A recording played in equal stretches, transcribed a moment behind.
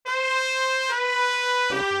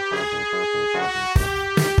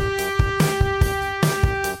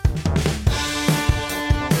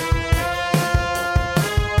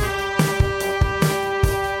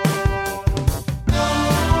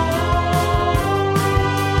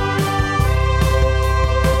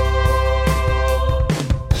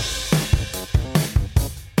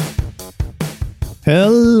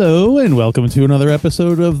Hello and welcome to another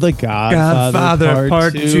episode of the Godfather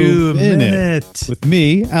Part 2 Minute. With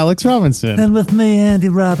me, Alex Robinson. And with me, Andy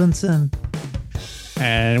Robinson.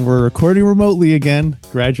 And we're recording remotely again,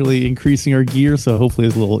 gradually increasing our gear, so hopefully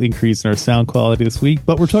there's a little increase in our sound quality this week.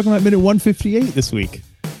 But we're talking about minute 158 this week.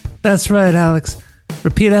 That's right, Alex.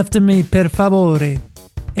 Repeat after me, per favore.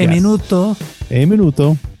 E minuto. E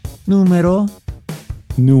minuto. Numero.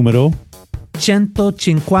 158.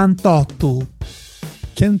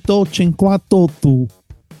 158.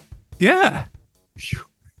 Yeah.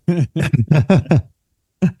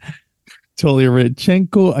 Totally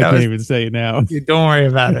Rinchenko. I can't even say it now. Don't worry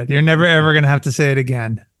about it. You're never ever going to have to say it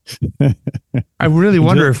again. I really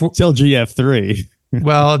wonder if... Tell GF3.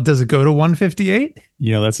 Well, does it go to 158?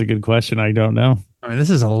 You know, that's a good question. I don't know. I mean,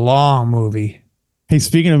 this is a long movie. Hey,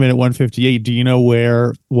 speaking of minute 158, do you know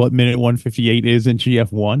what minute 158 is in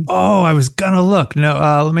GF1? Oh, I was going to look.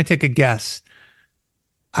 No, let me take a guess.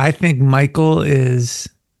 I think Michael says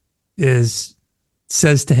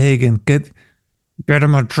to Hagen, get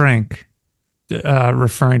him a drink,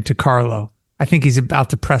 referring to Carlo. I think he's about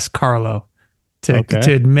to press Carlo to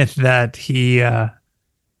admit that he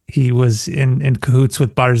was in cahoots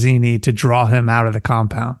with Barzini to draw him out of the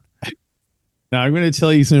compound. Now, I'm going to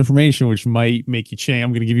tell you some information which might make you change.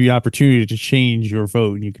 I'm going to give you an opportunity to change your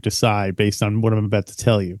vote, and you can decide based on what I'm about to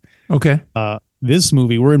tell you. Okay. This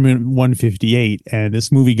movie, we're in minute 158, and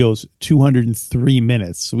this movie goes 203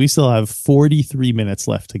 minutes. So we still have 43 minutes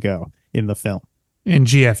left to go in the film. In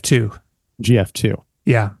GF2. GF2.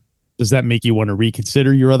 Yeah. Does that make you want to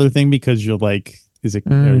reconsider your other thing because you're like,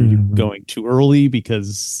 are you going too early?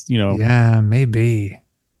 Because, you know. Yeah, maybe.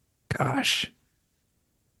 Gosh.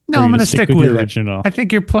 No, I'm going to stick with it. Original? I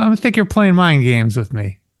think you're playing mind games with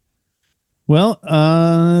me. Well,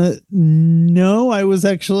 no,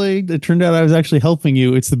 it turned out I was actually helping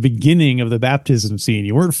you. It's the beginning of the baptism scene.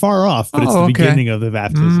 You weren't far off, but it's the beginning of the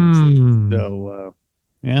baptism scene. So,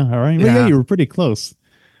 yeah, all right. Yeah. Well, you were pretty close.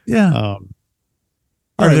 Yeah.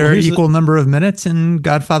 Are there equal number of minutes in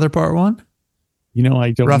Godfather Part 1? You know,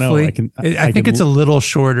 I don't Roughly? know. I think it's a little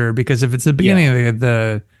shorter because if it's the beginning of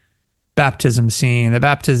the baptism scene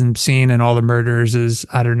and all the murders is,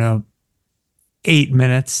 I don't know, 8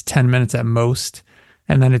 minutes, 10 minutes at most.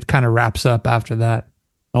 And then it kind of wraps up after that.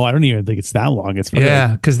 Oh, I don't even think it's that long. It's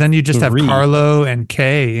because then you just have Carlo and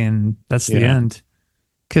Kay, and that's the end.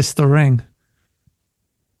 Kiss the ring.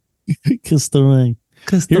 Kiss the ring.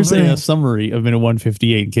 Here's a summary of minute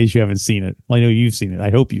 158 in case you haven't seen it. Well, I know you've seen it. I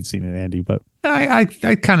hope you've seen it, Andy. But I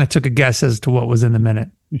kind of took a guess as to what was in the minute.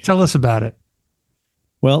 Tell us about it.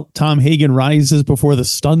 Well, Tom Hagen rises before the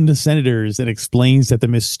stunned senators and explains that the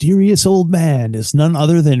mysterious old man is none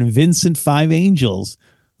other than Vincent Five Angels,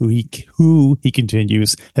 who he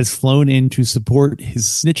continues, has flown in to support his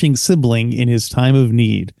snitching sibling in his time of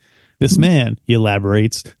need. This man, he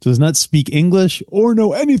elaborates, does not speak English or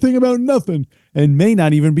know anything about nothing and may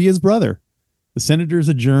not even be his brother. The senators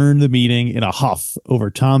adjourn the meeting in a huff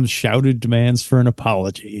over Tom's shouted demands for an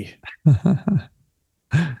apology.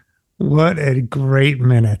 What a great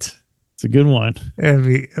minute. It's a good one.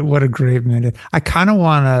 What a great minute. I kind of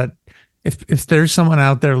want to, if there's someone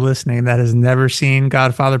out there listening that has never seen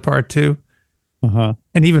Godfather Part 2, and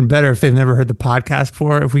even better if they've never heard the podcast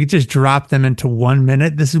before, if we just drop them into 1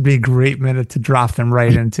 minute, this would be a great minute to drop them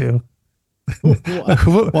right into.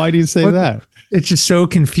 Why do you say that? It's just so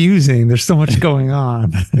confusing. There's so much going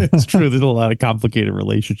on. It's true. There's a lot of complicated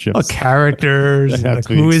relationships. Characters. Like,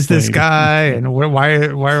 who is this guy? And why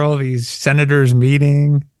are all these senators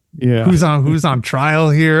meeting? Yeah. Who's on trial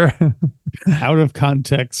here? Out of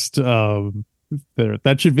context.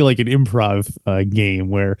 That should be like an improv game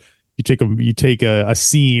where you take a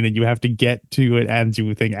scene and you have to get to it and do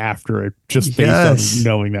a thing after it just based on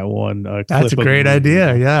knowing that one clip. That's a great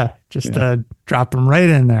idea. Yeah. Just drop them right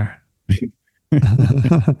in there.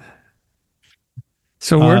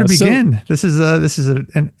 So where to begin? This is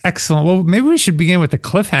an excellent. Well, maybe we should begin with the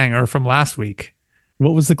cliffhanger from last week.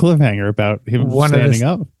 What was the cliffhanger about him standing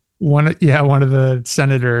up? One of the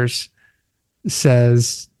senators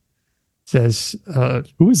says,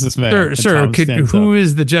 who is this man? Sir, who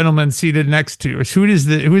is the gentleman seated next to you? Who is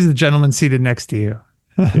the gentleman seated next to you?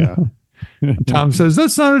 Yeah. Tom says,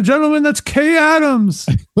 that's not a gentleman, that's Kay Adams.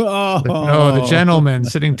 Oh. No, the gentleman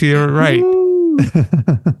sitting to your right.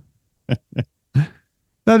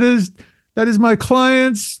 That is my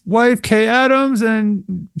client's wife, Kay Adams,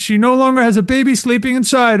 and she no longer has a baby sleeping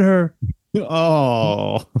inside her.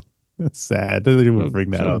 Oh, that's sad. They didn't even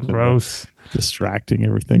bring that So up. gross. Distracting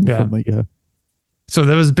everything from the. So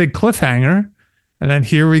there was a big cliffhanger, and then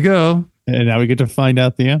here we go. And now we get to find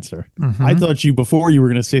out the answer. Mm-hmm. I thought before you were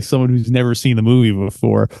going to say someone who's never seen the movie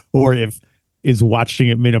before, or is watching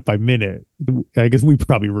it minute by minute. I guess we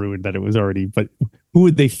probably ruined that it was already, but who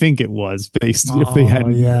would they think it was based if they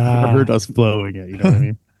hadn't heard us blowing it? You know what I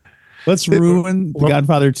mean? Let's ruin The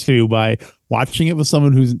Godfather 2 by watching it with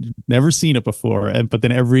someone who's never seen it before. But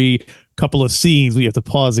then every couple of scenes, we have to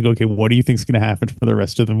pause and go, okay, what do you think is going to happen for the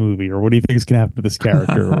rest of the movie? Or what do you think is going to happen to this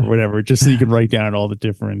character or whatever, just so you can write down all the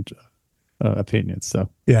different opinions. So,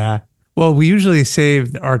 yeah. Well, we usually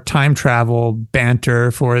save our time travel banter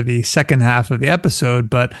for the second half of the episode,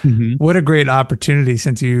 but what a great opportunity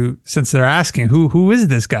since they're asking who is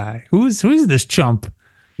this guy? Who's this chump?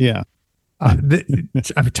 Yeah.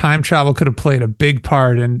 Time travel could have played a big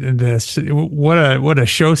part in this. What a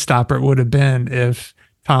showstopper it would have been if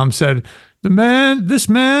Tom said, this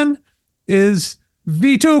man is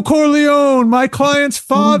Vito Corleone, my client's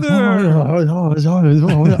father. Oh,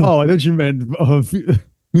 I thought you meant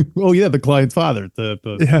the client's father, the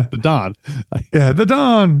Don. Yeah, the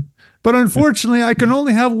Don. But unfortunately, I can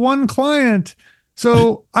only have one client.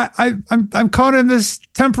 So I'm caught in this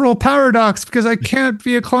temporal paradox because I can't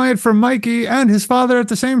be a client for Mikey and his father at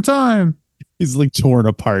the same time. He's like torn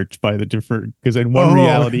apart by the different, because in one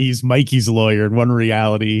reality he's Mikey's lawyer, in one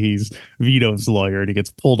reality he's Vito's lawyer, and he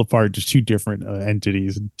gets pulled apart to two different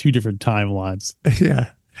entities and two different timelines.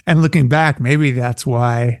 Yeah, and looking back, maybe that's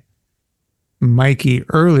why Mikey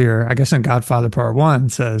earlier, I guess in Godfather Part 1,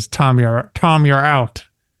 says, "Tom, you're out."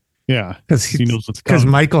 Yeah, because he knows what's coming. Because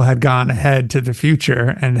Michael had gone ahead to the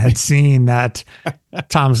future and had seen that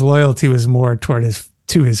Tom's loyalty was more to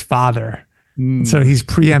his father. So he's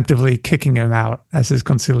preemptively kicking him out as his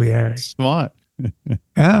consigliere. Smart.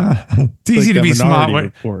 Yeah, it's easy to be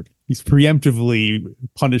smart. He's preemptively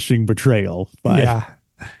punishing betrayal. Yeah,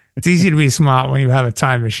 it's easy to be smart when you have a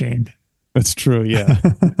time machine. That's true. Yeah.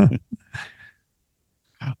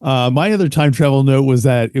 My other time travel note was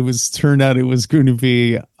that turned out it was going to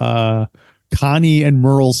be Connie and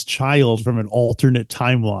Merle's child from an alternate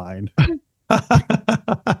timeline.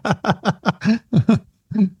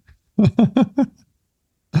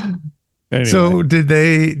 Anyway. So do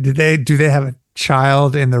they have a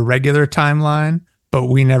child in the regular timeline, but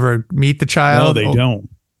we never meet the child? No, they don't.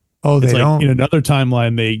 Oh, they don't. In another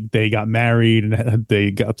timeline, they got married and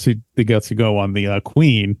they got to go on the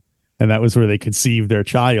Queen. And that was where they conceived their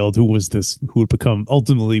child, who would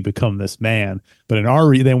ultimately become this man. But in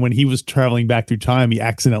then when he was traveling back through time, he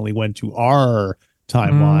accidentally went to our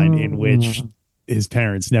timeline in which his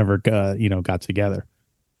parents never, got together.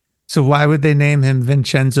 So why would they name him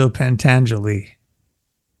Vincenzo Pentangeli?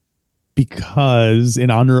 Because in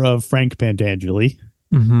honor of Frank Pentangeli,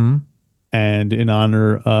 and in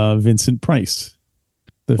honor of Vincent Price,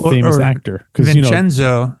 the famous actor. Because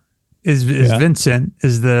Vincenzo. Is Vincent,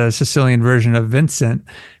 is the Sicilian version of Vincent.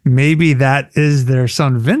 Maybe that is their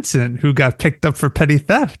son Vincent, who got picked up for petty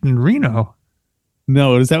theft in Reno.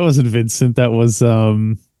 No, that wasn't Vincent. That was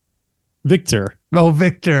Victor. Oh,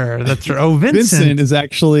 Victor. That's right. Oh, Vincent is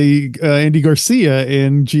actually Andy Garcia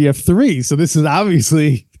in GF3. So this is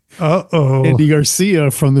obviously Andy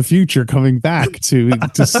Garcia from the future coming back to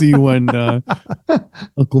see when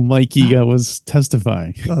Uncle Mikey was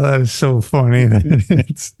testifying. Oh, that is so funny that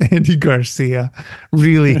it's Andy Garcia,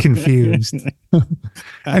 really confused.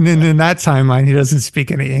 And then in that timeline, he doesn't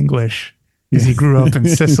speak any English because he grew up in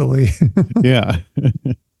Sicily. Yeah.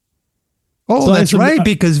 Oh, so that's right,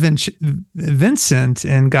 because Vincent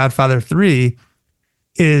in Godfather 3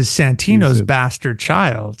 is Santino's bastard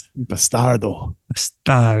child. Bastardo.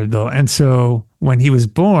 And so when he was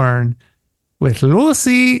born with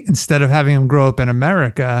Lucy, instead of having him grow up in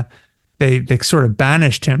America, they sort of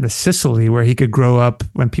banished him to Sicily, where he could grow up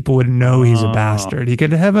when people wouldn't know he's a bastard. He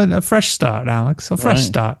could have a fresh start, Alex, a fresh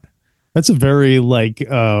start. That's a very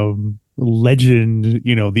legend,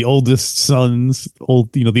 the oldest son's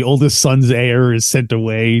heir is sent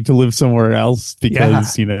away to live somewhere else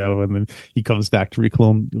because and then he comes back to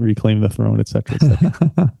reclaim the throne, etc.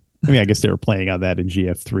 I mean, I guess they were playing on that in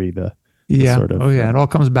GF3. It all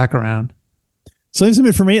comes back around. So there's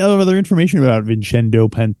some other information about Vincenzo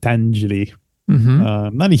Pentangeli.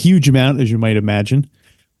 Not a huge amount, as you might imagine,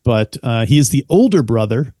 but he is the older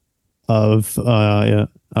brother of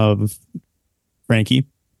Frankie.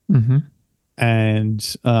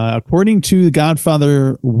 And according to the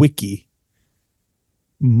Godfather wiki,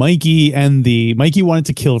 Mikey wanted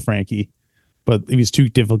to kill Frankie, but it was too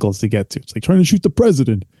difficult to get to. It's like trying to shoot the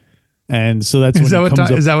president. And so that's is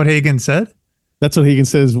that what Hagen said? That's what Hagen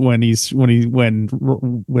says when Mikey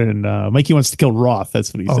wants to kill Roth.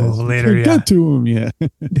 That's what he says. Later, yeah. Get to him, yeah.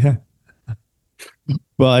 Yeah.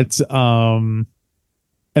 But and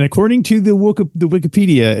according to the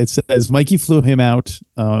Wikipedia, it says Mikey flew him out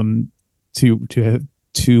to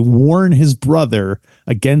warn his brother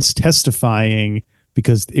against testifying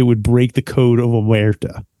because it would break the code of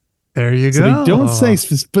Omerta. There you so go.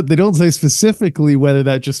 They don't say specifically whether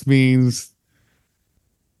that just means.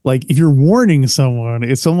 Like if you're warning someone,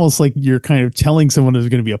 it's almost like you're kind of telling someone there's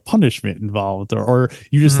going to be a punishment involved, or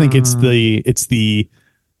you just think it's the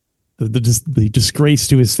disgrace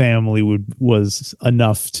to his family was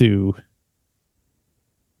enough to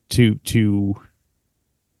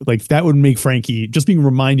like that would make Frankie just being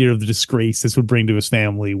reminded of the disgrace this would bring to his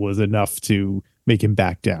family was enough to make him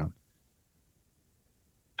back down.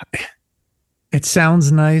 It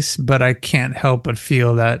sounds nice, but I can't help but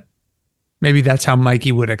feel that maybe that's how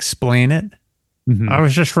Mikey would explain it. Mm-hmm. I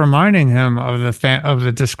was just reminding him of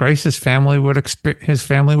the disgrace his family would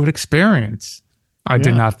experience. I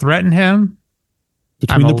did not threaten him.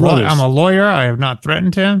 I'm a lawyer. I have not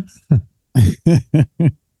threatened him.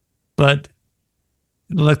 But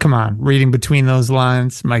come on, reading between those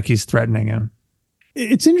lines, Mikey's threatening him.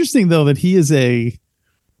 It's interesting though that he is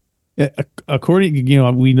according,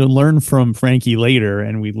 we learned from Frankie later,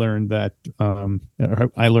 and we learned that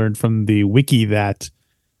I learned from the wiki that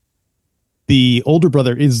the older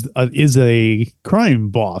brother is a crime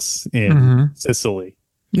boss in Sicily.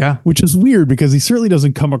 Yeah, which is weird because he certainly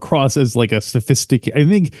doesn't come across as like a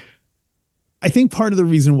sophisticated. I think part of the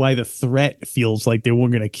reason why the threat feels like they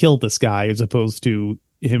weren't going to kill this guy as opposed to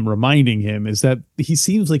him reminding him is that he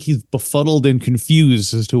seems like he's befuddled and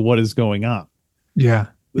confused as to what is going on. Yeah.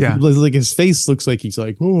 Yeah. Like his face looks like he's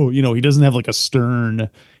like, oh, he doesn't have like a stern.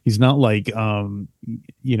 He's not like, the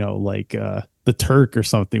Turk or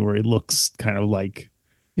something where he looks kind of like.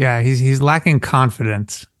 Yeah. He's lacking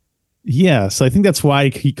confidence. Yeah. So I think that's why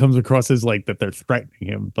he comes across as like that they're threatening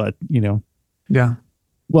him. But, Yeah.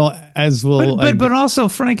 Well, but also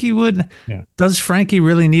Frankie does Frankie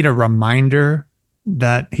really need a reminder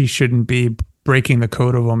that he shouldn't be breaking the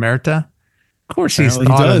code of Omerta? Of course he's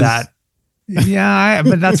thought of that. Yeah,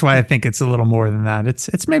 but that's why I think it's a little more than that.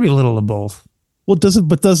 It's maybe a little of both. Well, doesn't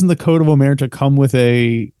the code of Omerta come with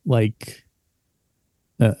a like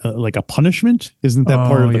a punishment? Isn't that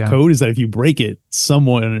part of the code? Is that if you break it,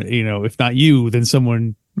 someone, if not you, then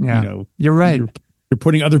someone, you're right. You're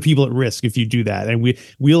putting other people at risk if you do that, and we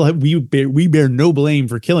bear no blame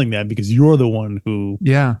for killing them because you're the one who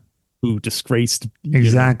disgraced.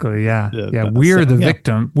 Exactly. We're the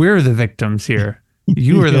victim. We're the victims here.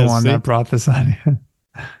 You were the one that brought this on.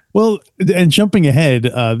 Well, and jumping ahead,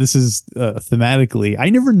 this is thematically, I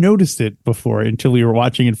never noticed it before until we were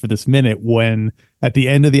watching it for this minute when at the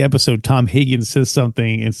end of the episode, Tom Hagen says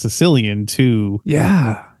something in Sicilian to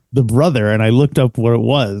the brother, and I looked up what it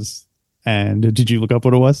was. And did you look up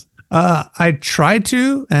what it was? I tried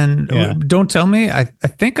to, and don't tell me. I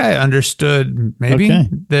think I understood maybe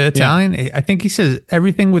the Italian. Yeah. I think he says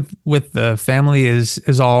everything with the family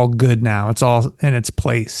is all good now. It's all in its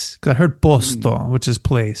place. Because I heard posto, which is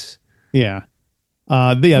place. Yeah.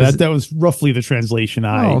 That was roughly the translation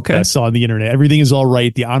I saw on the internet. Everything is all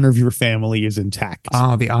right. The honor of your family is intact.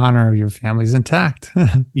 Oh, the honor of your family is intact.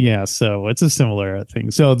 Yeah, so it's a similar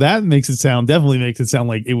thing. So that definitely makes it sound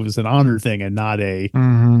like it was an honor thing and not a,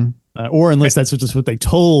 or unless that's just what they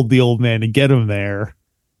told the old man to get him there.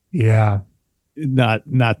 Yeah. Not,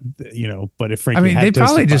 but if Frankie, I mean, they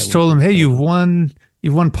probably just told him, hey, you've won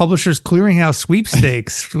Publishers Clearinghouse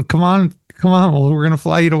sweepstakes. Come on. Well, we're going to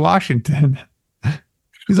fly you to Washington.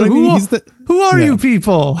 He's like, who are you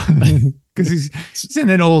people? Because he's in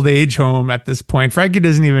an old age home at this point. Frankie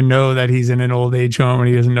doesn't even know that he's in an old age home and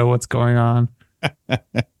he doesn't know what's going on.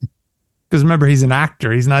 Because remember, he's an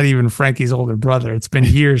actor. He's not even Frankie's older brother. It's been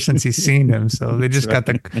years since he's seen him. So they just got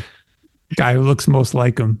the guy who looks most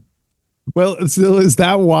like him. Well, so is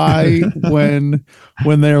that why when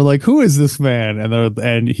they're like, who is this man?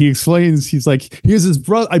 And he explains, he's like, here's his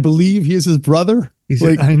brother. I believe he is his brother.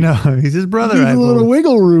 I know he's his brother. There's a little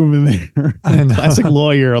wiggle room in there. I know. Classic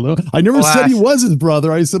lawyer. I never said he was his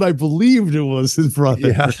brother. I said I believed it was his brother.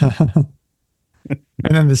 Yeah.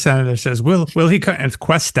 And then the senator says, "Will he?" And it's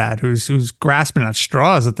Questad who's grasping at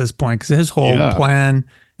straws at this point because his whole plan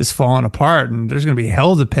is falling apart, and there's going to be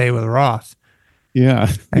hell to pay with Roth. Yeah.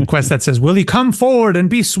 And Questad says, "Will he come forward and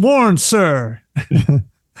be sworn, sir?"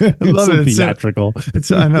 I love it. It's theatrical.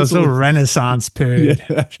 I know, so Renaissance period.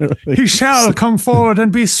 Yeah, he shall come forward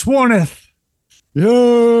and be sworneth. Yeah.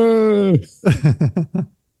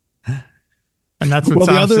 And that's what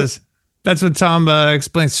Tom says. That's what Tom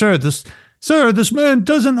explains. Sir, this man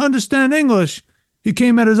doesn't understand English. He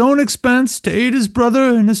came at his own expense to aid his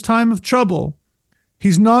brother in his time of trouble.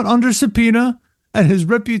 He's not under subpoena, and his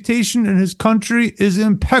reputation in his country is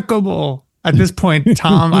impeccable. At this point,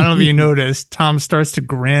 Tom, I don't know if you noticed, Tom starts to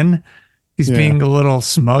grin. He's being a little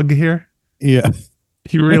smug here. Yeah.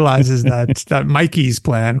 He realizes that Mikey's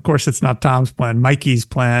plan, of course, it's not Tom's plan. Mikey's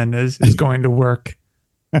plan is going to work.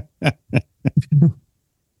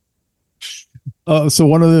 So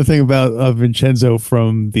one other thing about Vincenzo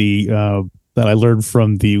from the that I learned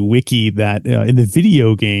from the wiki, that in the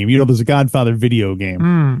video game, there's a Godfather video game,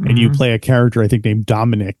 and you play a character I think named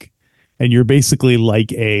Dominic, and you're basically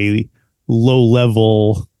like a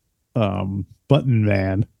low-level button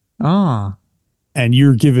man. And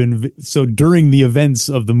you're given, so during the events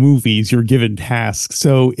of the movies, you're given tasks.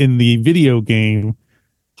 So in the video game,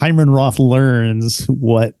 Hyman Roth learns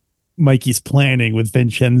what Mikey's planning with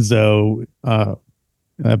Vincenzo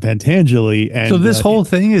Pentangeli. And so this whole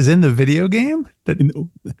thing is in the video game? In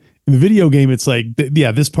the video game, it's like,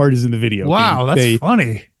 this part is in the video game. Wow, that's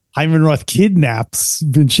funny. Hyman Roth kidnaps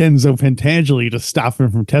Vincenzo Pentangeli to stop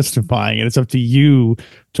him from testifying, and it's up to you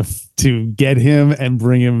to get him and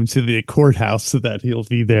bring him to the courthouse so that he'll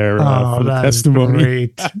be there for the testimony.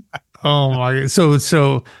 Great. Oh my God!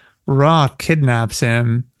 So Roth kidnaps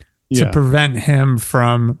him to prevent him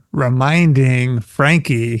from reminding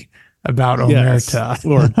Frankie about Omerta.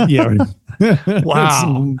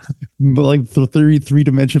 Wow, like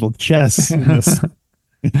three-dimensional chess.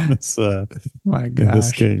 My gosh.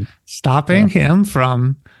 This game. Stopping him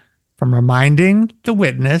from reminding the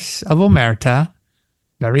witness of Omerta.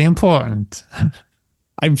 Very important.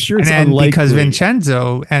 I'm sure it's unlikely. Because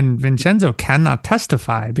Vincenzo cannot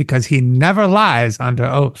testify because he never lies under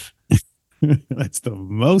oath. That's the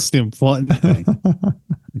most important thing.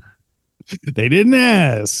 They didn't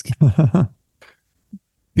ask.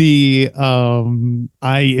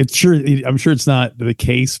 I'm sure it's not the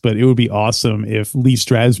case, but it would be awesome if Lee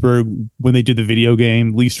Strasberg, when they did the video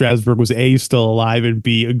game, Lee Strasberg was A, still alive, and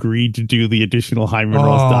B, agreed to do the additional Hyman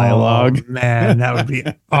Roth dialogue. Man, that would be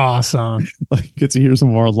awesome. Like, get to hear some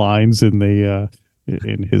more lines in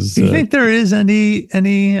his. Do you think there is any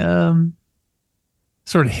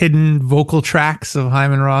sort of hidden vocal tracks of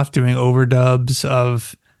Hyman Roth doing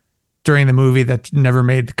overdubs during the movie that never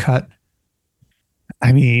made the cut?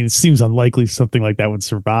 I mean, it seems unlikely something like that would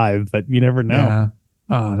survive, but you never know. Yeah.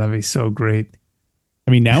 Oh, that'd be so great.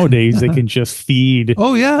 I mean, nowadays they can just feed.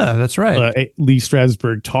 Oh, yeah, that's right. Lee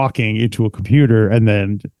Strasberg talking into a computer and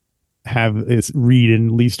then have it read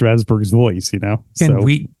in Lee Strasberg's voice,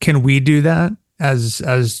 Can we do that as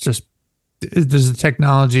just, does the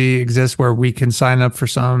technology exist where we can sign up for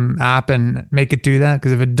some app and make it do that?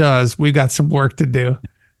 Because if it does, we've got some work to do.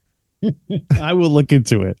 I will look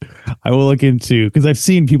into it. Because I've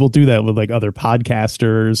seen people do that with like other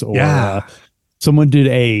podcasters, or someone did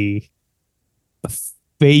a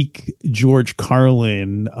fake George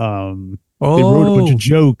Carlin. They wrote a bunch of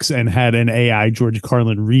jokes and had an AI George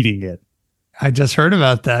Carlin reading it. I just heard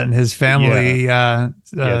about that, and his family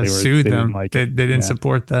sued them. They didn't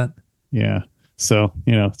support that. Yeah. So,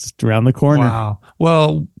 it's around the corner. Wow.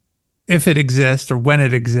 Well, if it exists or when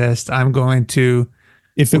it exists, I'm going to...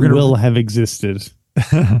 If it will have existed.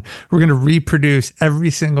 We're going to reproduce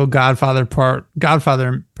every single Godfather part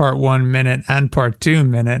 1 minute and part 2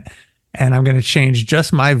 minute. And I'm going to change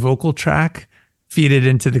just my vocal track, feed it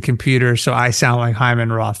into the computer so I sound like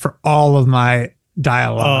Hyman Roth for all of my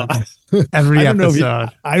dialogue. Every episode.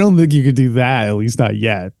 I don't think you could do that, at least not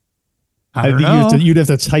yet. I think you'd have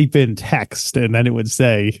to type in text, and then it would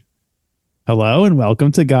say, "Hello and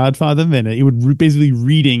welcome to Godfather Minute." It would basically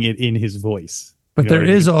reading it in his voice. But there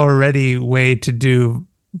is already a way to do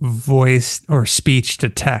voice or speech to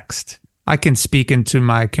text. I can speak into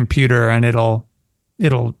my computer and it'll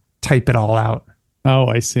type it all out. Oh,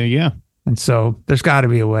 I see. Yeah. And so there's got to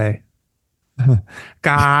be a way.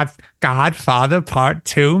 Godfather Part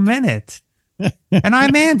 2 minute. And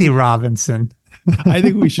I'm Andy Robinson. I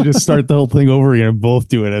think we should just start the whole thing over again and both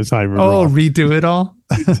do it as Hyman Roth. Redo it all?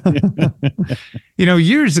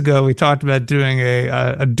 Years ago, we talked about doing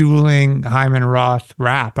a dueling Hyman Roth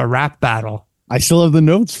rap battle. I still have the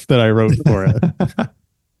notes that I wrote for it.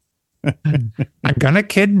 I'm going to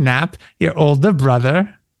kidnap your older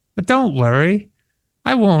brother, but don't worry.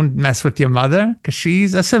 I won't mess with your mother because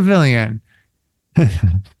she's a civilian.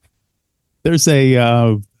 There's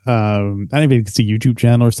a I don't even, it's a YouTube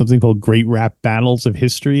channel or something called Great Rap Battles of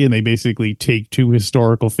History, and they basically take two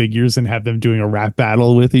historical figures and have them doing a rap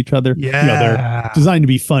battle with each other. Yeah. They're designed to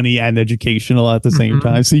be funny and educational at the same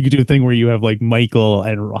time. So you could do a thing where you have like Michael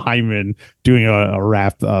and Hyman doing a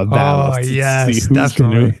rap battle. Oh, yes,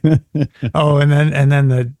 definitely. And then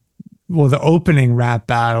the opening rap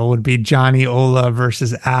battle would be Johnny Ola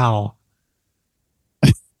versus Al.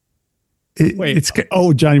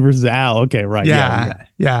 Johnny versus Al. Okay, right.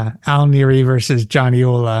 Yeah. Al Neary versus Johnny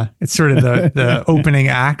Ola. It's sort of the opening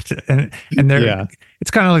act, and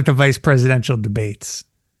it's kind of like the vice presidential debates.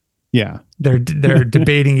 Yeah, they're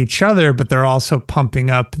debating each other, but they're also pumping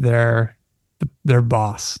up their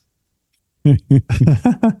boss.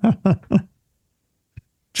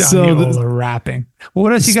 Johnny Ola rapping. Well,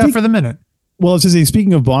 what else you got for the minute? Well, it's just saying,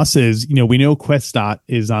 speaking of bosses, we know Questat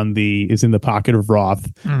is in the pocket of Roth,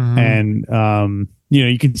 and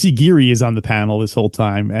you can see Geary is on the panel this whole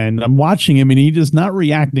time, and I'm watching him, and he is not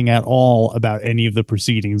reacting at all about any of the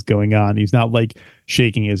proceedings going on. He's not like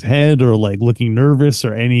shaking his head or like looking nervous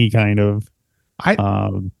or any kind of. I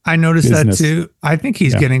noticed business. That too. I think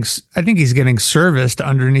he's getting serviced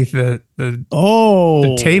underneath the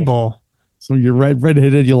table. So you're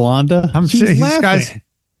red-headed Yolanda. I'm sure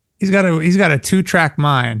He's got a 2-track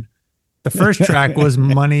mind. The first track was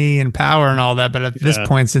money and power and all that, but at this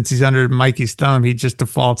point, since he's under Mikey's thumb, he just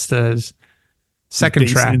defaults to his second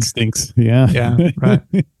track instincts. Yeah, right.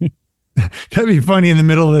 That'd be funny. In the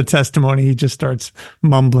middle of the testimony, he just starts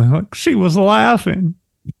mumbling like, "She was laughing.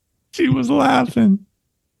 She was laughing."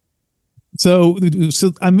 So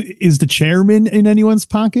is the chairman in anyone's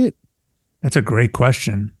pocket? That's a great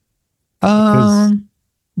question.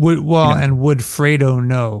 Would Fredo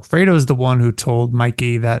know? Fredo's the one who told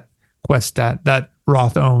Mikey that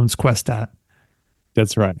Roth owns Questat.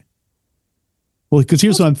 That's right. Well, because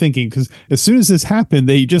here's what I'm thinking. Because as soon as this happened,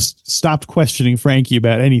 they just stopped questioning Frankie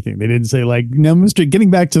about anything. They didn't say like, "No, getting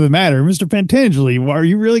back to the matter, Mr. Pentangeli, are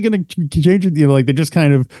you really going to change it?" Like they just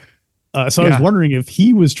kind of. I was wondering if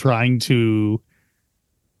he was trying to.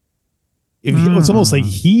 It's almost like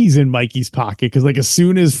he's in Mikey's pocket, because like as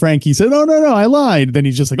soon as Frankie said, "Oh no, I lied," then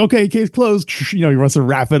he's just like, "Okay, case closed." He wants to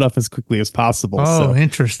wrap it up as quickly as possible. Oh,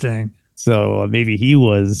 interesting. So maybe he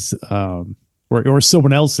was, or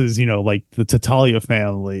someone else's, like the Tattaglia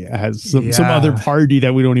family has some other party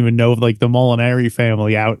that we don't even know, like the Molinari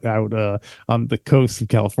family out on the coast of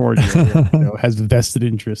California, has a vested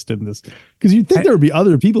interest in this. Because you'd think there would be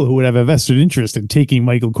other people who would have a vested interest in taking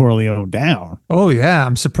Michael Corleone down. Oh yeah,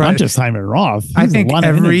 I'm surprised. Not just Hyman Roth. I think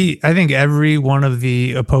every one of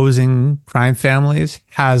the opposing crime families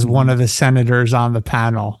has one of the senators on the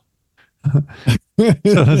panel. So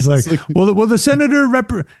it's like, will the senator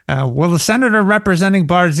representing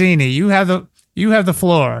Barzini, you have the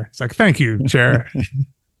floor. It's like, thank you, Chair.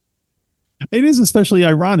 It is especially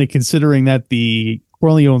ironic considering that the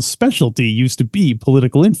Corleone specialty used to be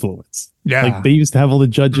political influence. Yeah, like they used to have all the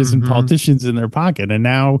judges and politicians in their pocket, and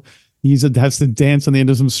now he has to dance on the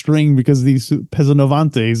end of some string because these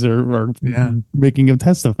Pesanovantes are making him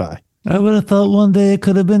testify. I would have thought one day it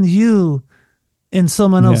could have been you in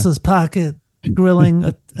someone else's pocket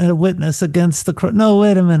grilling a witness against the no,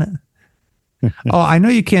 wait a minute. I know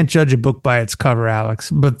you can't judge a book by its cover,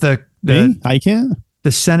 Alex, but I can.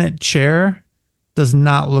 The Senate chair does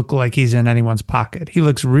not look like he's in anyone's pocket. He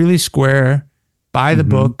looks really square by the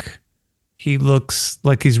book. He looks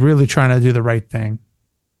like he's really trying to do the right thing.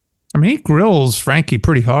 I mean, he grills Frankie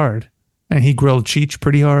pretty hard, and he grilled Cheech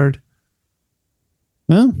pretty hard.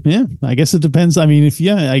 Well, yeah, I guess it depends. I mean,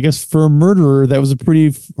 I guess for a murderer, that was a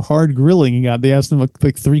pretty hard grilling. They asked him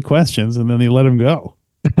like 3 questions and then they let him go.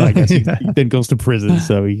 I guess he then goes to prison.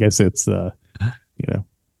 So I guess it's, He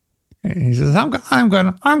says, I'm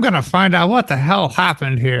gonna find out what the hell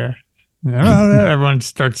happened here. Everyone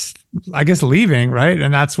starts, I guess, leaving, right?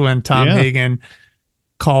 And that's when Tom Hagen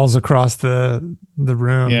calls across the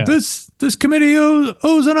room. Yeah. This committee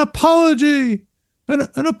owes an apology.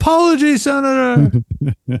 An apology, Senator.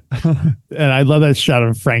 And I love that shot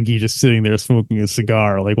of Frankie just sitting there smoking a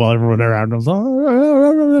cigar, like while everyone around him's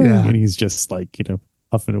and he's just like,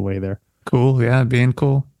 puffing away there. Cool, yeah, being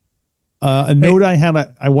cool. A note I have: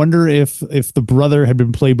 I wonder if the brother had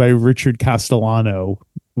been played by Richard Castellano,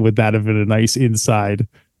 would that have been a nice inside?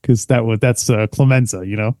 Because that's Clemenza,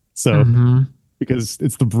 So because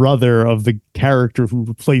it's the brother of the character who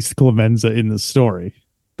replaced Clemenza in the story.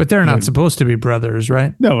 But they're not supposed to be brothers,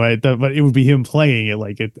 right? No, right. But it would be him playing it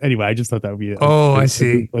like it. Anyway, I just thought that would be I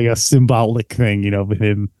see. Like a symbolic thing, with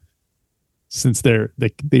him, since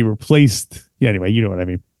they replaced. Yeah. Anyway, you know what I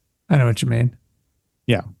mean. I know what you mean.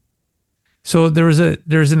 Yeah. So there's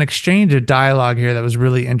an exchange of dialogue here that was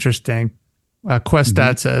really interesting.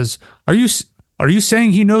 Questat says, "Are you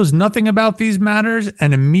saying he knows nothing about these matters?"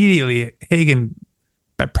 And immediately Hagen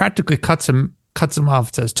practically cuts him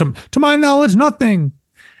off. Says, "To my knowledge, nothing."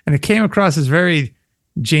 And it came across as very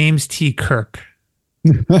James T. Kirk.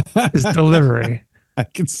 His delivery. I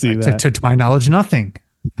can see that. To my knowledge, nothing.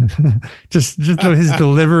 just his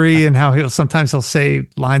delivery and how he'll say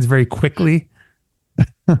lines very quickly.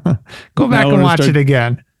 Go back and watch it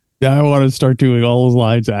again. Yeah, I want to start doing all those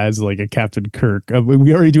lines as like a Captain Kirk.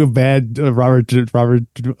 We already do a bad Bobby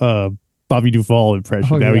Duvall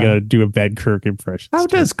impression. Now we got to do a bad Kirk impression. How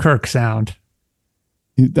does Kirk sound?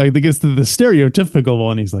 I think it's the stereotypical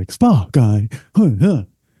one. He's like, Spock guy. Oh, you know,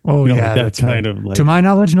 yeah. like That's kind right. of like, to my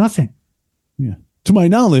knowledge, nothing. Yeah. To my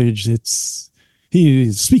knowledge,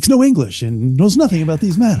 he speaks no English and knows nothing about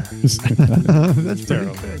these matters. That's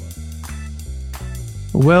terrible. Good.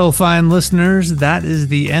 Well, fine listeners, that is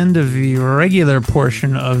the end of the regular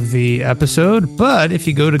portion of the episode. But if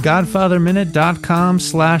you go to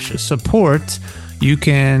godfatherminute.com/support, you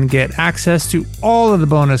can get access to all of the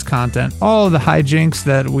bonus content, all of the hijinks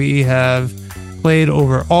that we have played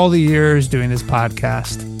over all the years doing this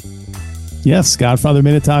podcast. Yes,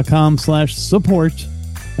 godfatherminute.com/support.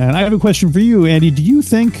 And I have a question for you, Andy. Do you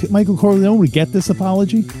think Michael Corleone would get this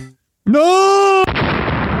apology? No!